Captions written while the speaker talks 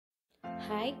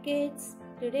Hi kids,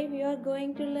 today we are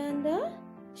going to learn the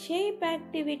shape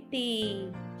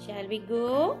activity. Shall we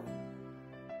go?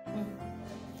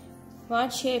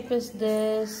 What shape is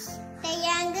this?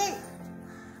 Triangle.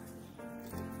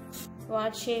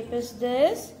 What shape is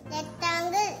this?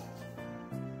 Rectangle.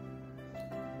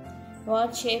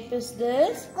 What shape is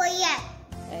this? Square.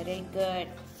 Very good.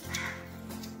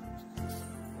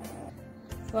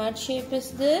 What shape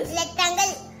is this?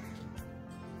 Rectangle.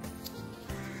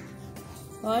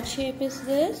 What shape is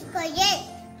this? Square.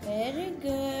 Very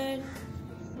good.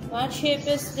 What shape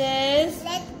is this?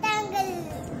 Rectangle.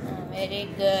 Very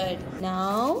good.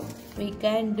 Now we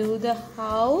can do the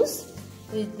house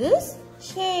with these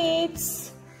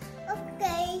shapes.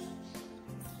 Okay.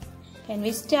 Can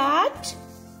we start?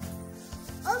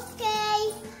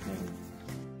 Okay.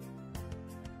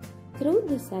 Through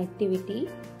this activity,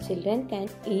 children can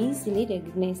easily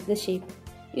recognize the shape.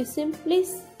 You simply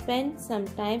spend some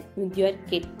time with your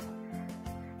kid.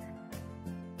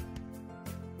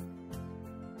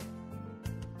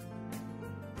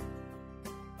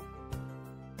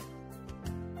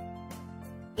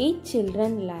 Each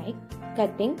children like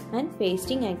cutting and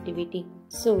pasting activity.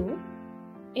 So,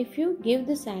 if you give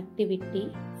this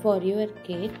activity for your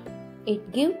kid,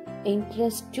 it gives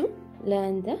interest to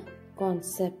learn the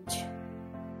concept.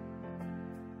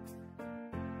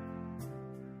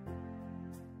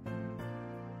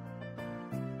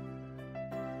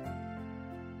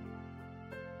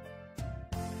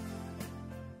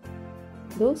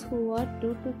 Those who are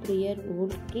 2 to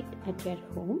 3-year-old kid at your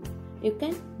home, you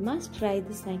must try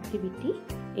this activity.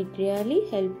 It really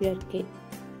helps your kid.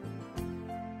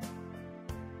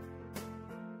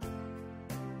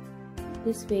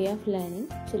 This way of learning,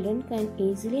 children can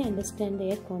easily understand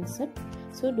their concept,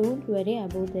 so don't worry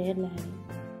about their learning.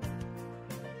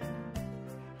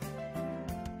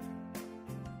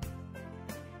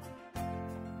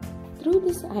 Through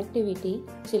this activity,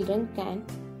 children can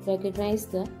recognize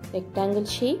the rectangle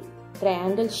shape,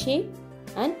 triangle shape,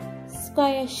 and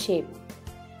square shape.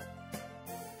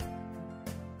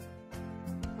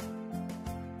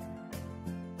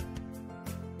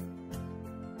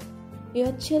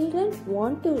 Your children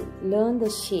want to learn the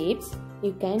shapes,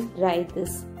 you can try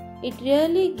this. It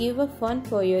really gives a fun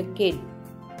for your kid.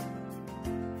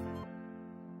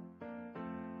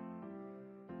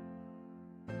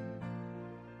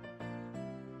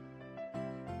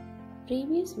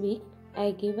 Previous week,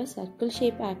 I gave a circle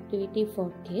shape activity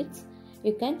for kids.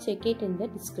 You can check it in the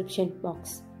description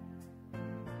box.